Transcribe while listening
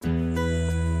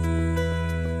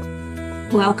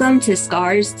Welcome to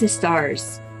Scars to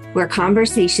Stars, where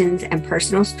conversations and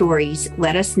personal stories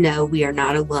let us know we are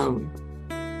not alone.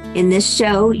 In this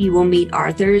show, you will meet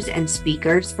authors and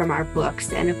speakers from our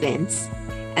books and events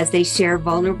as they share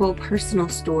vulnerable personal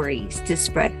stories to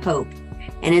spread hope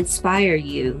and inspire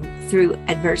you through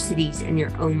adversities in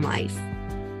your own life.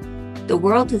 The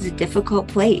world is a difficult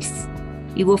place.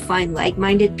 You will find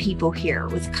like-minded people here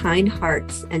with kind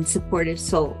hearts and supportive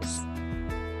souls.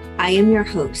 I am your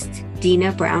host,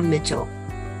 Dina Brown Mitchell.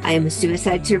 I am a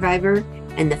suicide survivor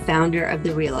and the founder of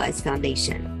the Realize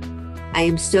Foundation. I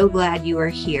am so glad you are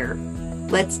here.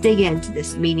 Let's dig into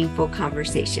this meaningful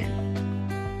conversation.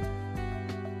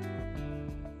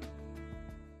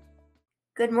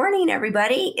 Good morning,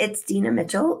 everybody. It's Dina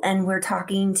Mitchell, and we're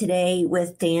talking today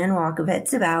with Dan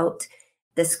Walkovitz about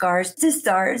the Scars to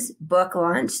Stars book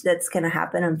launch that's going to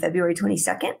happen on February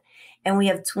 22nd. And we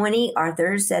have 20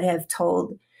 authors that have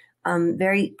told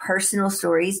very personal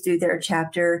stories through their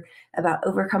chapter about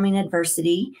overcoming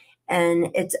adversity.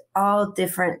 And it's all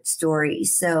different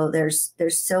stories. So there's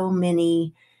so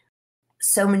many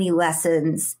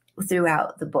lessons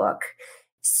throughout the book.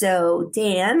 So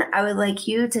Dan, I would like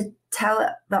you to tell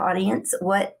the audience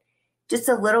just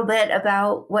a little bit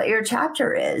about what your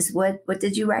chapter is. What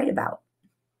did you write about?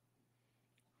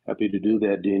 Happy to do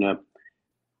that, Dina.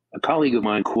 A colleague of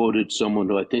mine quoted someone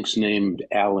who I think's named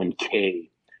Alan Kay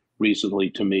recently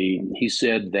to me.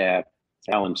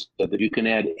 Alan said that you can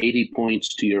add 80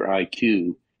 points to your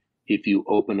IQ if you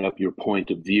open up your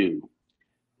point of view.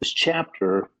 This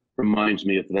chapter reminds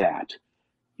me of that.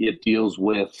 It deals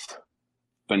with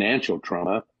financial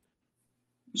trauma,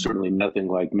 certainly nothing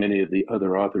like many of the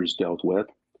other authors dealt with,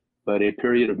 but a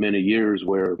period of many years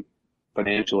where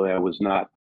financially I was not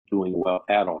doing well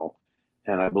at all.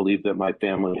 And I believe that my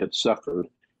family had suffered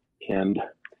and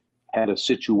had a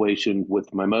situation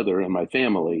with my mother and my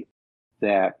family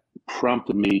that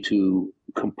prompted me to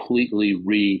completely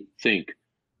rethink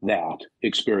that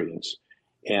experience.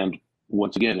 And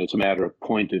once again, it's a matter of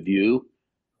point of view.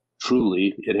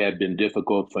 Truly, it had been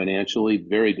difficult financially,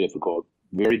 very difficult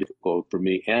for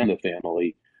me and the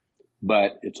family,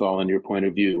 but it's all in your point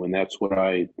of view. And that's what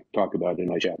I talk about in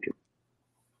my chapter.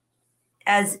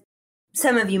 As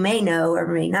some of you may know or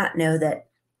may not know, that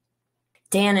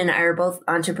Dan and I are both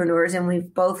entrepreneurs, and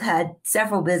we've both had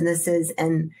several businesses,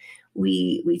 and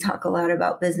we talk a lot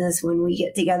about business when we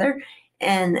get together.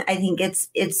 And I think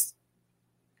it's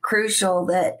crucial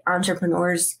that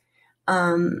entrepreneurs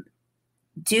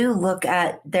do look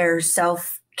at their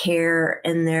self-care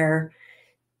and their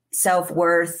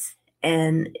self-worth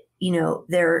and,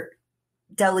 their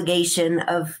delegation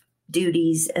of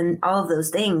duties and all of those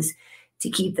things to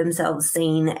keep themselves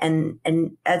sane and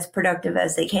as productive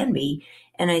as they can be.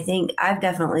 And I think I've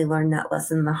definitely learned that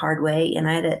lesson the hard way. And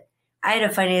I had a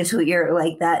financial year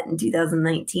like that in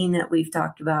 2019 that we've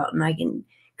talked about, and I can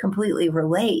completely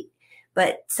relate.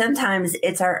 But sometimes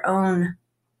it's our own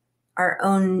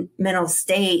mental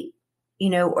state,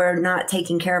 or not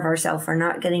taking care of ourselves or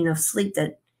not getting enough sleep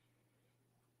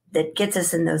that gets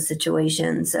us in those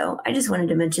situations. So I just wanted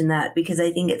to mention that because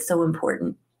I think it's so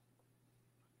important.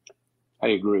 I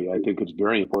agree. I think it's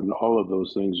very important. All of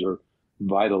those things are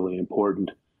vitally important.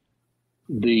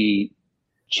 The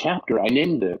chapter, I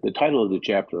named the title of the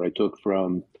chapter I took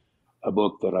from a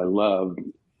book that I love.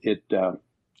 It's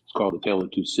called A Tale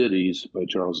of Two Cities by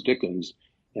Charles Dickens.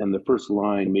 And the first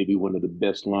line, maybe one of the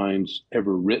best lines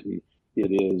ever written,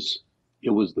 it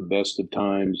was the best of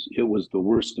times, it was the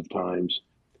worst of times.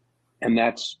 And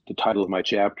that's the title of my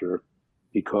chapter,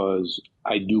 because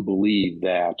I do believe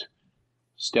that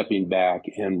stepping back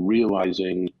and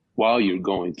realizing while you're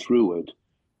going through it,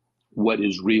 what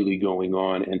is really going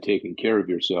on and taking care of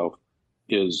yourself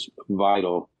is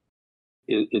vital.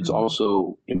 It's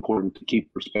also important to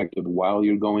keep perspective while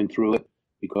you're going through it,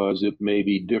 because it may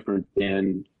be different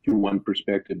than your one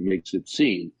perspective makes it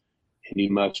seem. And you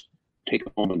must take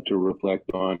a moment to reflect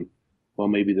on, well,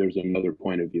 maybe there's another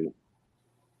point of view.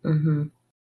 Mm-hmm.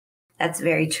 That's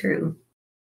very true.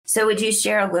 So would you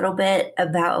share a little bit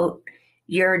about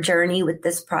your journey with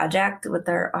this project with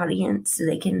our audience so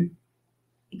they can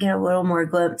get a little more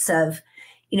glimpse of,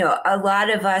 a lot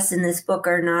of us in this book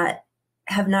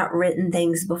have not written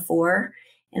things before.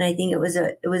 And I think it was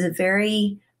a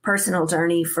very personal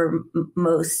journey for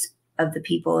most of the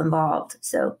people involved.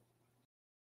 So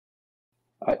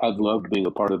I've loved being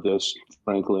a part of this.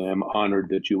 Frankly, I'm honored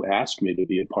that you asked me to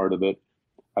be a part of it.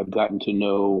 I've gotten to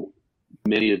know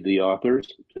many of the authors,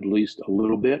 at least a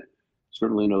little bit.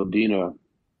 Certainly know Dina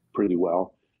pretty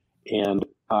well. And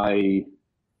I'm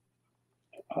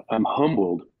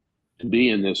humbled to be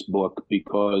in this book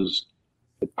because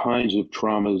the kinds of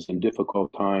traumas and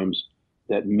difficult times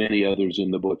that many others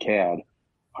in the book had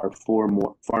are far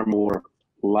more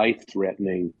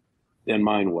life-threatening than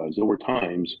mine was. There were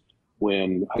times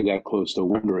when I got close to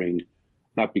wondering,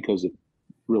 not because it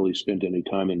really spent any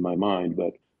time in my mind,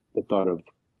 but the thought of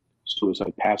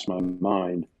suicide passed my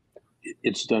mind.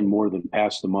 It's done more than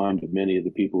pass the mind of many of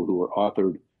the people who've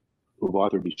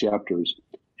authored these chapters.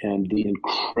 And the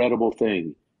incredible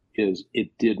thing is it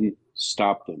didn't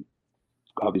stop them.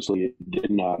 Obviously, it did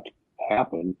not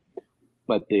happen,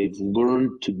 but they've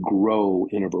learned to grow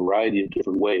in a variety of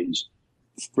different ways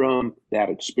from that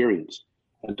experience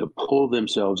and to pull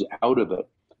themselves out of it.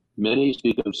 Many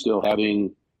speak of still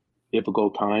having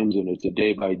difficult times, and it's a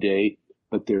day by day,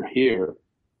 but they're here,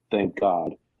 thank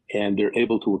God, and they're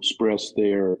able to express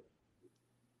their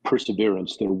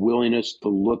perseverance, their willingness to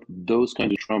look those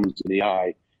kinds of traumas in the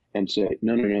eye and say,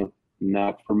 no,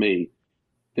 not for me.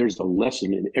 There's a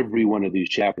lesson in every one of these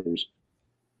chapters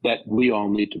that we all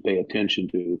need to pay attention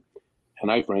to.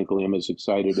 And I frankly am as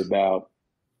excited about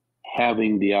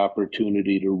having the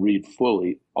opportunity to read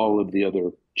fully all of the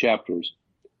other chapters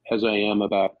as I am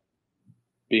about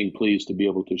being pleased to be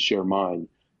able to share mine.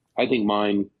 I think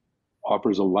mine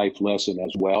offers a life lesson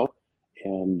as well,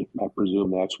 and I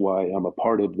presume that's why I'm a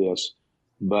part of this.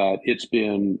 But it's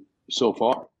been, so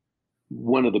far,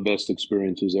 one of the best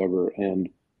experiences ever. And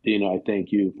Dina, I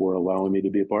thank you for allowing me to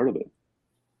be a part of it.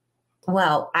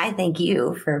 Well, I thank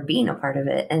you for being a part of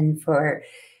it and for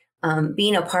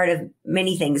being a part of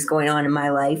many things going on in my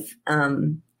life.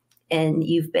 And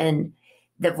you've been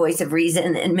the voice of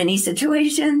reason in many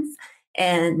situations.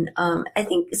 And I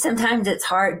think sometimes it's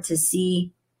hard to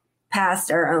see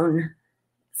past our own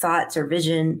thoughts or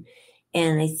vision.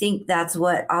 And I think that's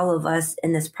what all of us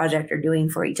in this project are doing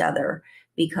for each other,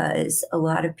 because a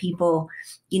lot of people,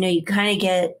 you kind of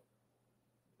get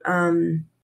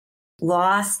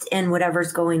lost in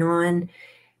whatever's going on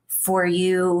for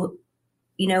you,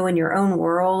 in your own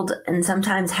world. And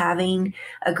sometimes having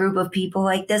a group of people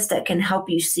like this that can help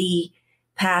you see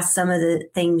past some of the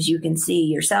things you can see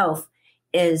yourself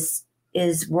is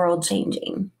world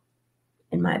changing,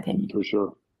 in my opinion. For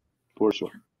sure.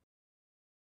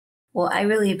 Well, I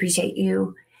really appreciate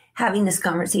you having this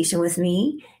conversation with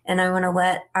me. And I want to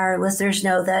let our listeners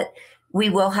know that we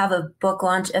will have a book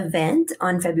launch event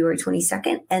on February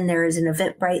 22nd, and there is an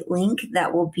Eventbrite link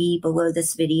that will be below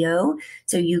this video.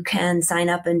 So you can sign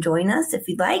up and join us if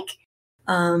you'd like.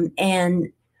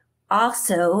 And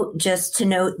also just to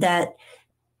note that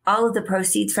all of the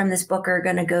proceeds from this book are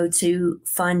going to go to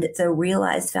fund the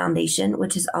Realize Foundation,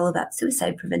 which is all about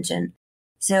suicide prevention.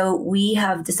 So we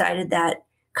have decided that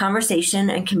conversation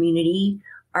and community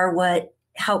are what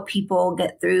help people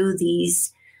get through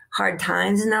these hard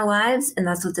times in their lives. And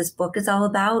that's what this book is all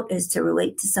about, is to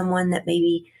relate to someone that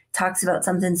maybe talks about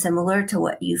something similar to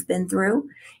what you've been through,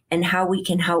 and how we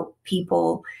can help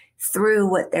people through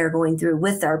what they're going through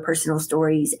with our personal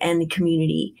stories and the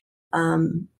community.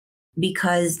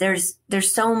 Because there's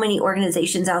so many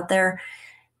organizations out there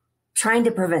trying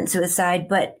to prevent suicide,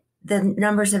 but the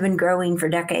numbers have been growing for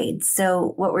decades.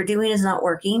 So what we're doing is not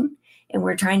working, and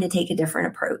we're trying to take a different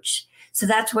approach. So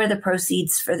that's where the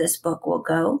proceeds for this book will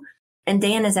go. And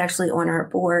Dan is actually on our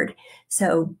board.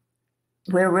 So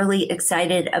we're really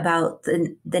excited about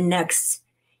the next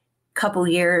couple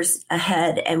years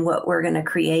ahead and what we're going to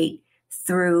create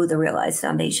through the Realize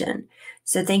Foundation.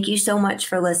 So thank you so much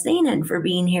for listening and for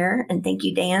being here. And thank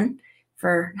you, Dan,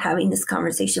 for having this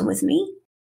conversation with me.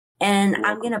 And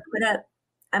I'm going to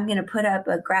put up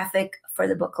a graphic for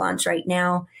the book launch right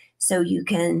now so you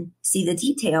can see the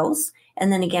details.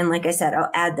 And then again, like I said,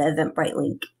 I'll add the Eventbrite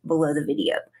link below the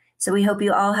video. So we hope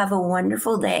you all have a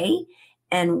wonderful day,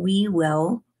 and we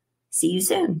will see you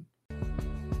soon.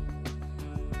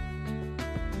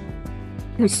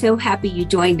 I'm so happy you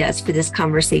joined us for this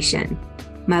conversation.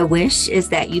 My wish is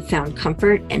that you found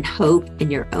comfort and hope in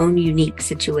your own unique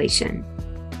situation.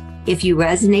 If you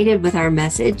resonated with our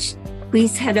message,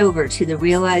 please head over to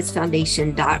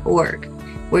therealizefoundation.org,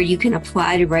 where you can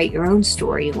apply to write your own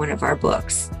story in one of our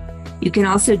books. You can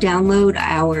also download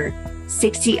our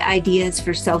 60 Ideas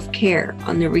for Self-Care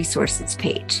on the resources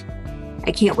page.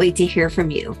 I can't wait to hear from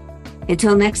you.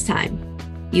 Until next time,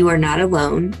 you are not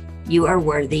alone, you are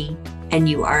worthy, and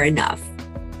you are enough.